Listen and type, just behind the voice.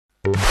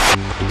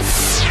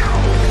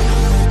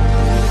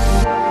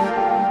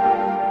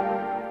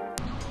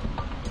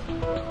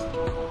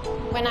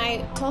I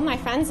told my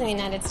friends in the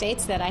United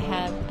States that I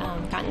had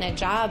gotten a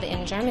job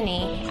in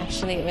Germany,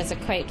 actually it was a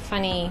quite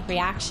funny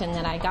reaction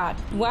that I got.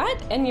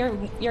 What? And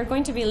you're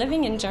going to be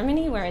living in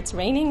Germany where it's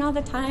raining all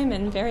the time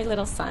and very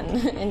little sun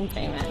in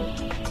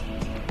Bremen?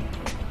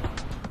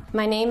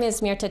 My name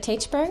is Mirta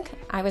Teichberg.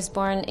 I was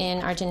born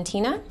in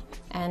Argentina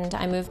and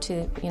I moved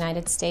to the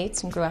United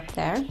States and grew up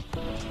there.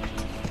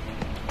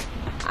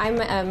 I'm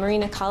a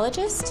marine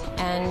ecologist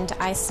and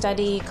I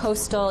study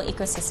coastal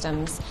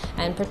ecosystems,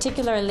 and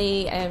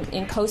particularly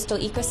in coastal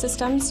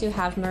ecosystems you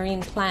have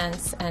marine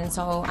plants, and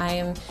so I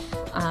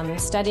am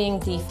studying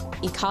the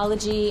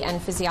ecology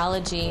and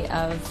physiology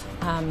of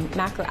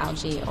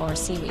macroalgae or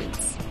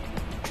seaweeds.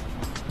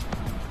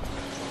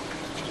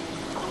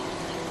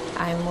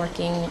 I'm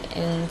working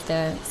in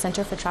the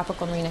Center for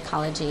Tropical Marine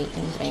Ecology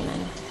in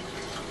Bremen.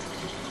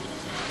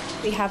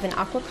 We have an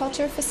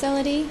aquaculture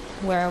facility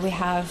where we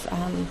have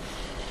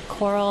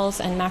corals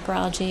and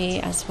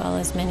macroalgae, as well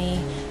as many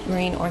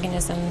marine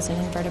organisms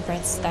and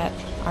invertebrates that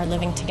are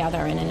living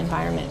together in an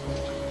environment.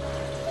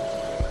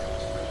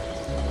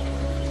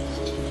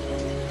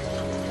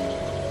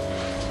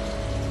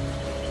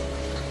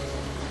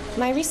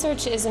 My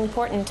research is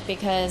important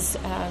because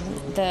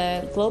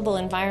the global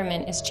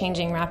environment is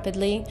changing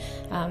rapidly.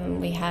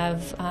 We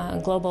have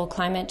global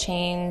climate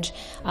change,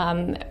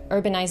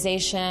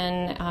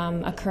 urbanization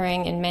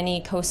occurring in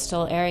many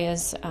coastal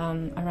areas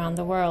around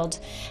the world,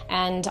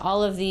 and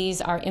all of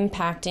these are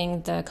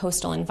impacting the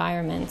coastal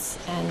environments.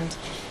 And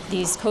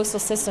these coastal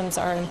systems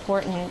are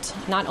important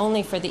not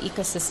only for the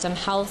ecosystem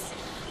health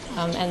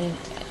and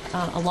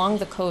along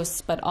the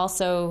coasts, but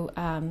also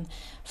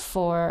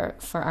for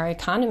our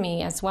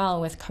economy as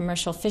well, with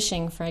commercial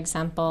fishing, for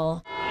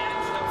example.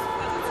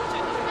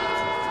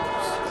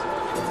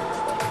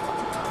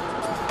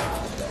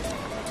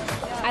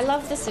 I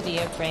love the city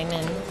of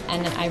Bremen,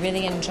 and I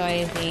really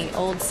enjoy the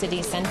old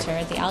city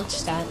center, the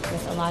Altstadt,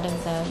 with a lot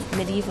of the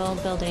medieval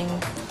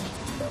buildings.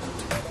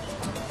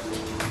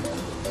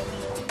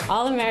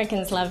 All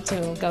Americans love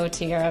to go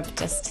to Europe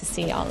just to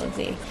see all of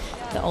the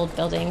old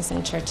buildings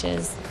and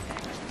churches.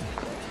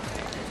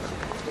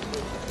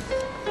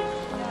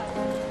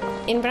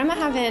 In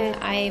Bremerhaven,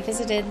 I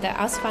visited the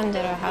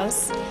Auswanderer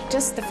house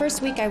just the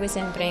first week I was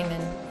in Bremen.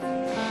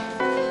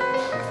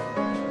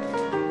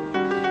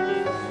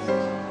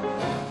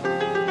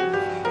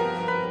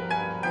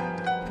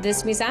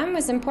 This museum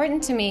was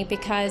important to me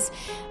because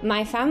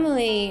my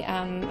family,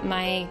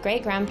 my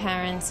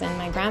great-grandparents and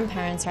my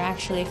grandparents are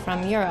actually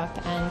from Europe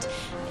and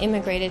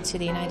immigrated to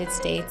the United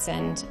States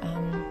and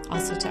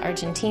also to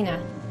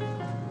Argentina.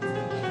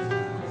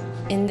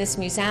 In this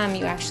museum,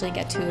 you actually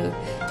get to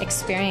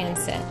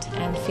experience it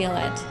and feel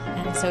it.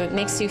 And so it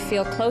makes you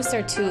feel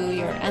closer to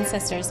your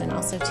ancestors and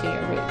also to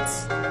your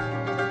roots.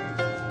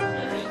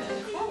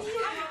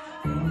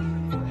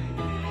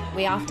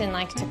 We often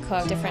like to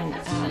cook different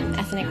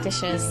ethnic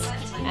dishes,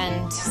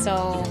 and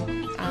so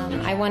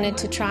I wanted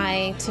to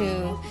try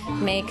to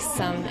make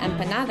some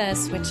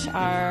empanadas, which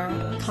are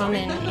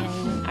common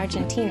in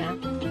Argentina.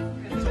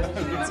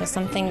 So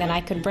something that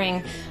I could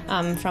bring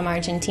from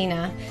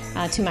Argentina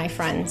to my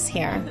friends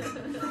here.